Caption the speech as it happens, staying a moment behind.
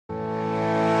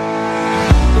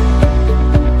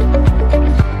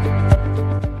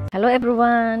Hello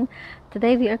everyone!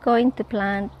 Today we are going to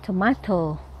plant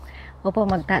tomato. Opo,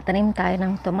 magtatanim tayo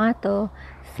ng tomato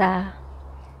sa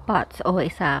pots o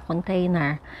sa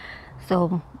container.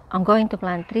 So, I'm going to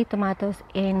plant 3 tomatoes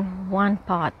in 1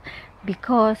 pot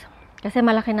kasi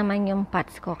malaki naman yung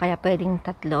pots ko, kaya pwedeng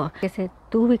 3. Kasi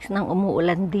 2 weeks nang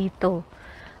umuulan dito.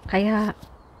 Kaya,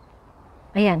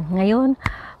 ayan, ngayon,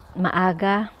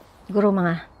 maaga, siguro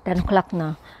mga 10 o'clock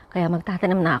na. Kaya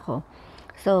magtatanim na ako.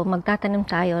 So, magtatanim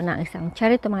tayo ng isang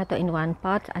cherry tomato in 1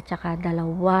 pot at saka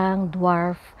 2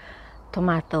 dwarf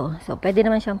tomato. So, pwede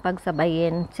naman siyang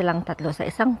pagsabayin silang 3 sa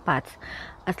isang pots.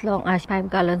 As long as 5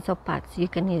 gallons of pots, you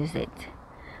can use it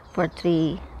for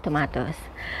 3 tomatoes.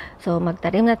 So,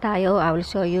 magtanim na tayo. I will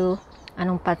show you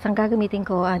anong pots ang gagamitin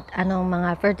ko at anong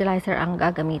mga fertilizer ang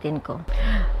gagamitin ko.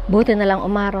 Buti na lang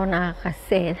umaraw na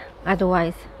kasi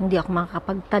otherwise, hindi ako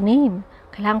makakapagtanim.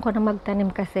 Kailangan ko na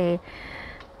magtanim kasi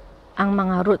ang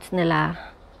mga roots nila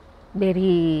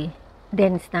very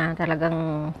dense na,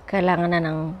 talagang kailangan na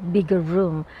ng bigger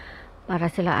room para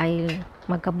sila ay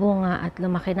magkabunga at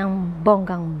lumaki ng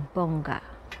bonggang-bongga.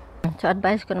 So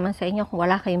advice ko naman sa inyo, kung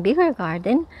wala kayong bigger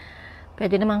garden,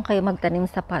 pwede naman kayo magtanim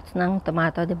sa pots ng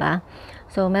tomato, di ba?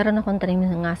 So meron akong tanim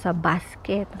nga sa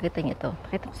basket. Nakita niyo to.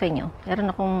 Pakita ko sa inyo.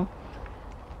 Meron akong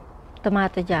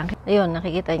tomato diyan. Ayun,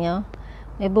 nakikita niyo?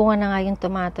 May bunga na nga yung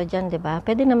tomato diyan, di ba?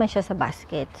 Pwede naman siya sa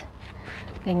basket.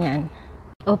 Ganyan.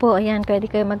 Opo, ayan, pwede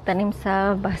kayo magtanim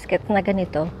sa basket na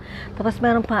ganito. Tapos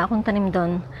meron pa akong tanim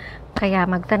doon. Kaya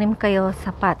magtanim kayo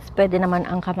sa pots. Pwede naman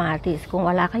ang kamatis. Kung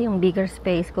wala kayong bigger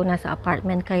space, kung nasa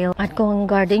apartment kayo, at kung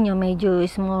garden nyo medyo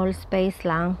small space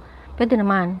lang, pwede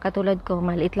naman. Katulad ko,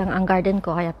 maliit lang ang garden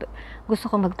ko. Kaya gusto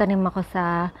ko magtanim ako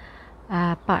sa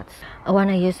pots. I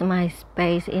wanna use my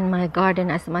space in my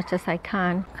garden as much as I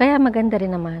can. Kaya maganda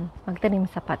rin naman magtanim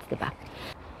sa pots, diba?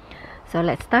 So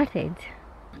let's start it.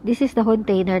 This is the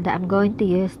container that I'm going to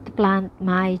use to plant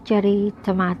my cherry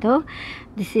tomato.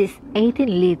 This is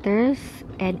 18 liters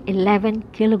and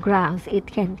 11 kilograms. It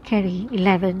can carry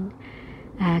 11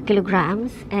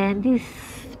 kilograms. And this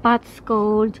pot's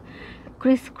called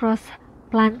crisscross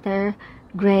planter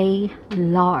gray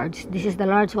large. This is the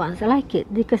large ones. I like it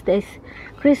because there's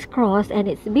crisscross and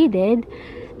it's beaded,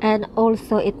 and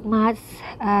also it matches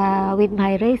with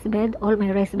my raised bed. All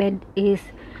my raised bed is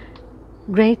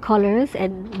gray colors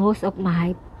and most of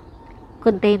my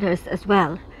containers as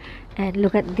well. And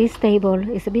look at this table,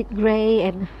 it's a bit gray,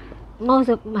 and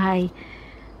most of my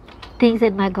things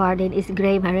in my garden is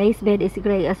gray. My raised bed is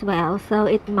gray as well, so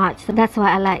it matches. That's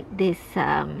why I like this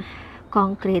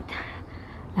concrete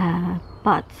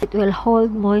pots. It will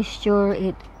hold moisture,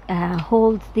 it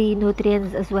holds the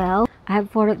nutrients as well. I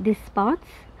have 4 of these pots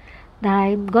that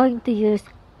I'm going to use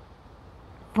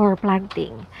for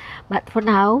planting, but for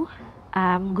now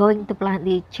I'm going to plant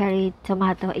the cherry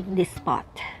tomato in this pot.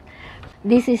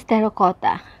 This is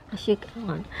terracotta.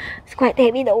 It's quite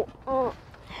heavy though.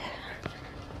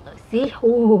 See?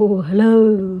 Oh,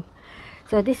 hello.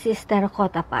 So this is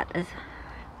terracotta pot.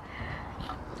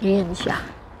 Ayan siya.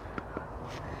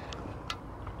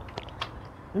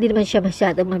 Hindi naman siya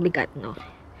masyadong mabigat, no?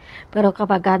 Pero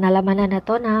kapag nalamanan na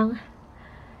to ng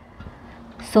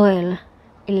soil,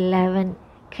 11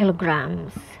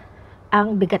 kilograms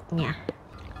ang bigat niya.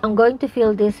 I'm going to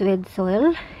fill this with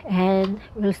soil and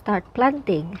we'll start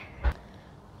planting.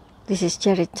 This is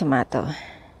cherry tomato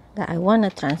that I want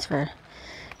to transfer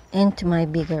into my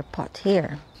bigger pot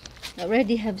here. I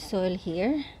already have soil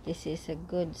here. This is a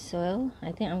good soil.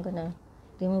 I think I'm gonna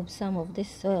remove some of this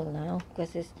soil now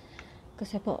kasi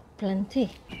po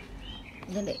plenty.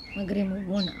 Dali, mag-remove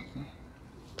muna ako.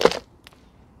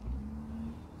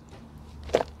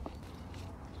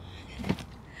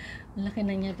 Laki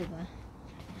na niya, diba?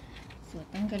 So,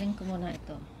 tanggalin ko muna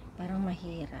ito. Parang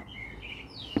mahirap.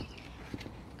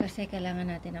 Kasi kailangan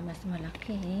natin na mas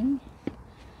malaking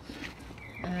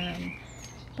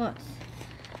pots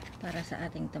para sa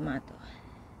ating tomato.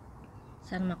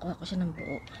 Sana makuha ko siya ng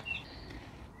buo.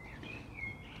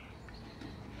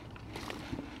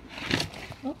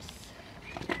 Oops.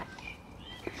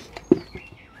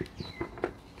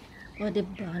 O,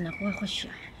 diba? Nakuha ko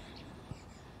siya.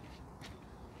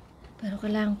 Pero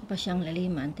kailangan ko pa siyang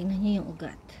laliman. Tingnan niyo yung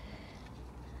ugat.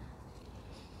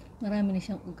 Marami na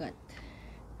siyang ugat.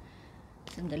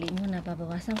 Sandali muna,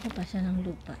 babawasan ko pa siya ng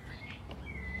lupa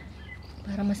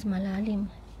para mas malalim.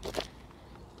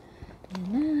 Yan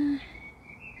na.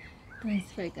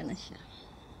 Transfer ka na siya.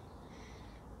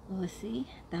 O, see?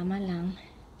 Tama lang.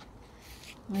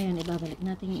 Ngayon, ibabalik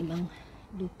natin yung ibang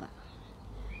lupa.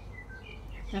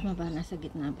 Tama ba? Nasa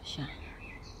gitna ba siya?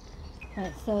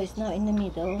 Alright, so it's now in the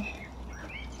middle.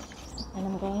 And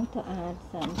I'm going to add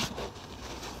some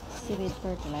seaweed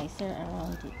fertilizer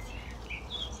around it.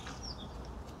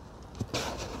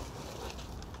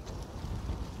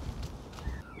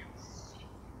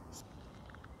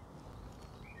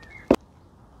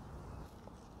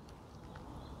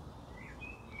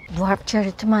 Dwarf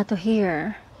cherry tomato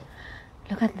here.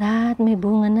 Look at that, may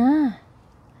bunga na.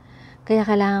 Kaya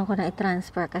kailangan ko na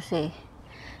i-transfer kasi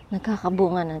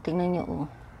nagkakabunga na. Tingnan nyo, oh.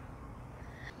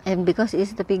 And because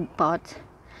it's the big pot,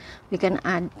 we can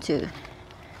add 2.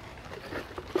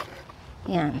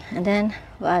 Yan. And then,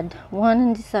 we add 1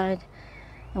 on this side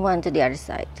and 1 to the other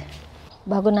side.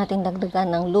 Bago natin dagdagan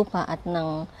ng lupa at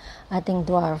ng ating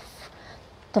dwarf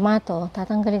tomato,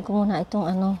 tatanggalin ko muna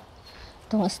itong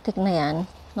itong stick na yan.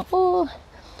 Naku,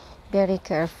 very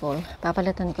careful.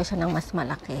 Papalitan ko siya ng mas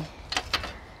malaki.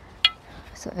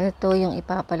 So, ito yung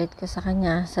ipapalit ko sa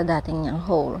kanya sa dating niyang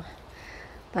hole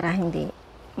para hindi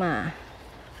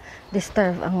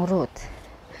ma-disturb ang root.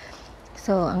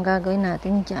 So, ang gagawin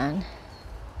natin dyan,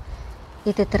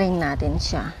 iti-train natin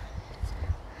siya.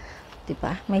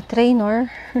 Diba? May trainer.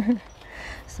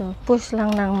 So, push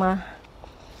lang ng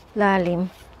malalim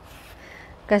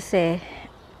kasi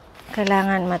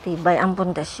kailangan matibay ang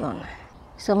pundasyon.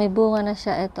 So, may bunga na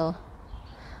siya ito.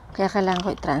 Kaya kailangan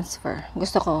ko i-transfer.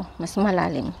 Gusto ko mas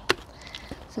malalim.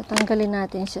 So, tanggalin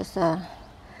natin siya sa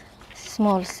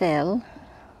small cell.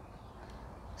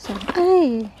 So,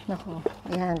 ay! Naku.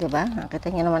 Ayan, diba?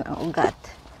 Nakita niyo naman ang ugat.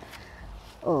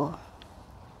 Oh.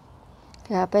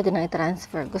 Kaya pwede na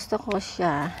i-transfer. Gusto ko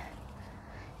siya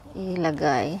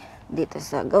ilagay dito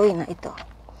sa gawin na ito.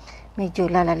 Medyo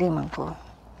lalaliman ko.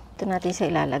 Ito natin siya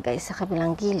ilalagay sa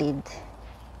kabilang gilid.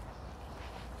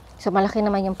 So, malaki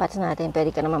naman yung pots natin.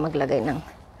 Pwede ka naman maglagay ng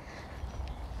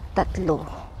 3.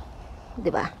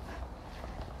 Diba?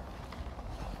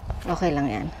 Okay lang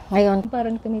yan. Ngayon,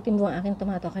 parang tumitimbo ang aking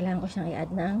tomato. Kailangan ko siyang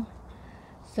i-add ng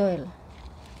soil.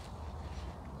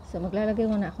 So, maglalagay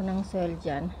muna ako ng soil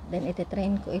dyan. Then,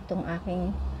 ititrain ko itong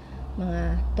aking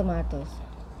mga tomatoes.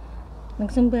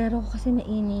 Nagsumbrero ko kasi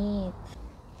mainit.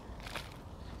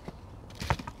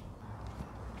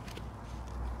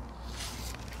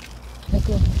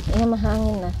 Ayan,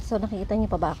 mahangin na. So, nakikita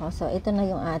niyo pa ba ako? So, ito na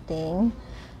yung ating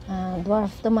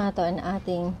dwarf tomato and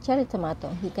ating cherry tomato.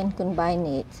 You can combine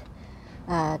it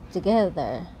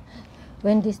together.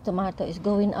 When this tomato is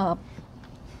going up,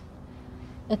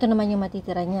 ito naman yung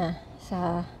matitira niya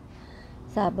sa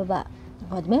baba.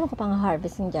 Meron ka pang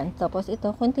harvesting dyan. Tapos,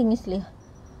 ito continuously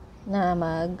na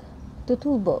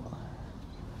magtutubo.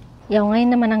 Yung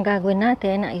ngayon naman ang gagawin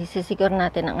natin, ay isisecure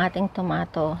natin ang ating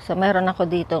tomato. So, meron ako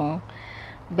ditong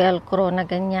velcro na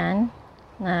ganyan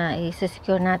na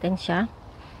i-secure natin siya.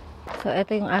 So,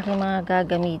 ito yung aking mga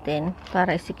gagamitin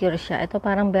para i-secure siya. Ito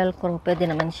parang velcro,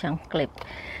 pwede naman siyang clip.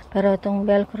 Pero itong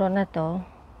velcro na to,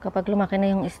 kapag lumaki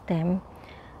na yung stem,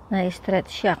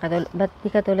 na-stretch siya. Ba't di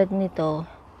katulad nito,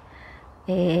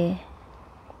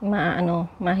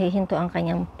 mahihinto ang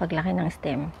kanyang paglaki ng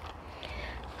stem.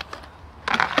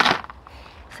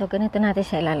 So, ganito natin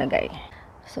siya ilalagay.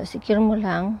 So, secure mo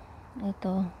lang.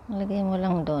 Ito, nalagay mo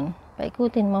lang doon.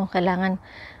 Paikutin mo, kailangan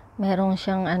meron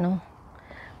siyang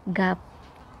gap.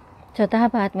 So,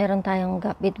 dapat meron tayong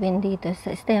gap between dito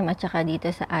sa stem at saka dito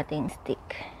sa ating stick.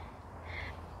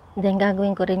 Then,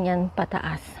 gagawin ko rin yan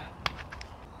pataas.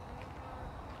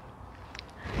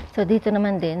 So, dito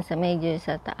naman din sa medyo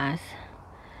sa taas,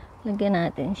 lagyan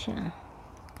natin siya.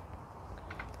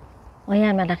 O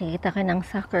yan, nakikita ka ng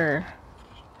sucker.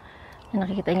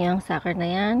 Nakikita niyo yung sucker na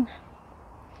yan.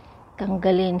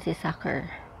 Tanggalin si sucker.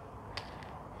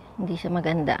 Hindi siya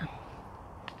maganda.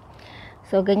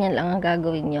 So, ganyan lang ang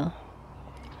gagawin nyo.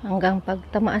 Hanggang pag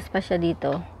tamaas pa siya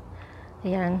dito,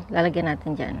 ayan, lalagyan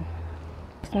natin dyan.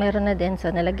 Tapos, meron na din, so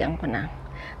nalagyan ko na.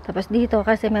 Tapos dito,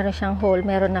 kasi meron siyang hole,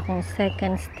 meron akong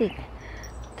second stick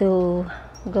to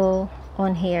go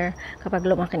on here kapag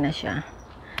lumaki na siya.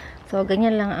 So,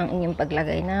 ganyan lang ang inyong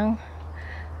paglagay ng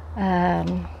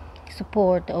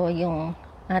support o yung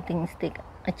ating stick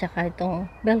at saka itong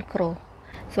velcro.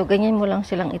 So, ganyan mo lang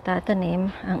silang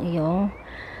itatanim ang iyong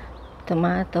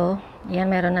tomato. Yan,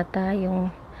 meron na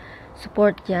tayong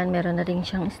support dyan. Meron na rin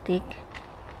siyang stick.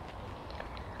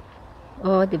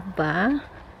 O, diba?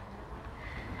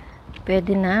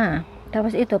 Pwede na.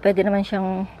 Tapos ito, pwede naman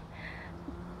siyang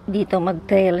dito,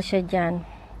 mag-trail siya dyan.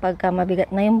 Pagka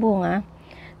mabigat na yung bunga,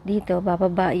 dito,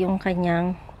 bababa yung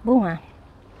kanyang bunga.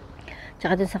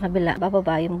 Tsaka dun sa kabila,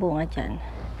 bababa yung bunga dyan.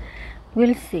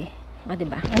 We'll see. O,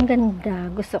 diba? Ang ganda.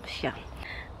 Gusto ko siya.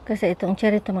 Kasi itong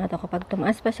cherry tomato, kapag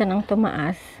tumaas pa siya ng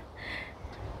tumaas,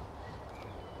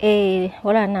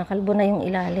 wala na. Kalbo na yung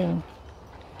ilalim.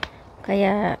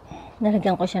 Kaya,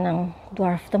 nalagyan ko siya ng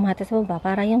dwarf tomato sa baba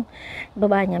para yung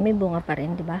baba niya may bunga pa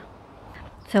rin, di ba?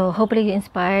 So, hopefully you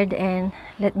inspired, and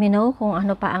let me know kung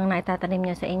ano pa ang naitatanim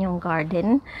nyo sa inyong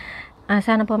garden.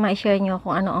 Sana po ma-share nyo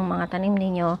kung ano ang mga tanim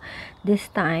ninyo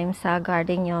this time sa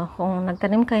garden nyo, kung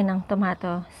nagtanim kayo ng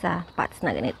tomato sa pots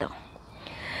na ganito.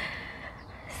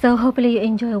 So, hopefully you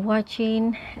enjoy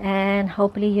watching, and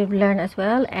hopefully you've learned as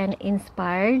well and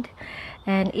inspired.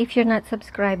 And if you're not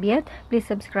subscribed yet, please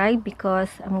subscribe,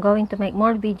 because I'm going to make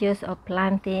more videos of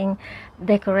planting,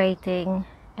 decorating,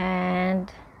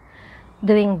 and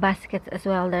doing baskets as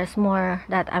well. There's more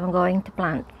that I'm going to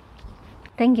plant.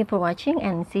 Thank you for watching,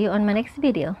 and see you on my next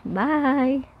video.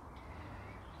 Bye!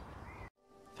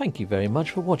 Thank you very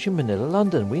much for watching Manila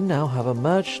London. We now have a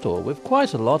merch store with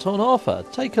quite a lot on offer.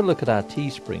 Take a look at our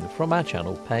Teespring from our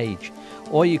channel page.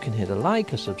 Or you can hit a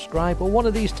like, a subscribe, or one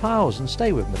of these tiles and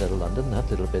stay with Manila London that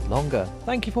little bit longer.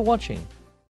 Thank you for watching.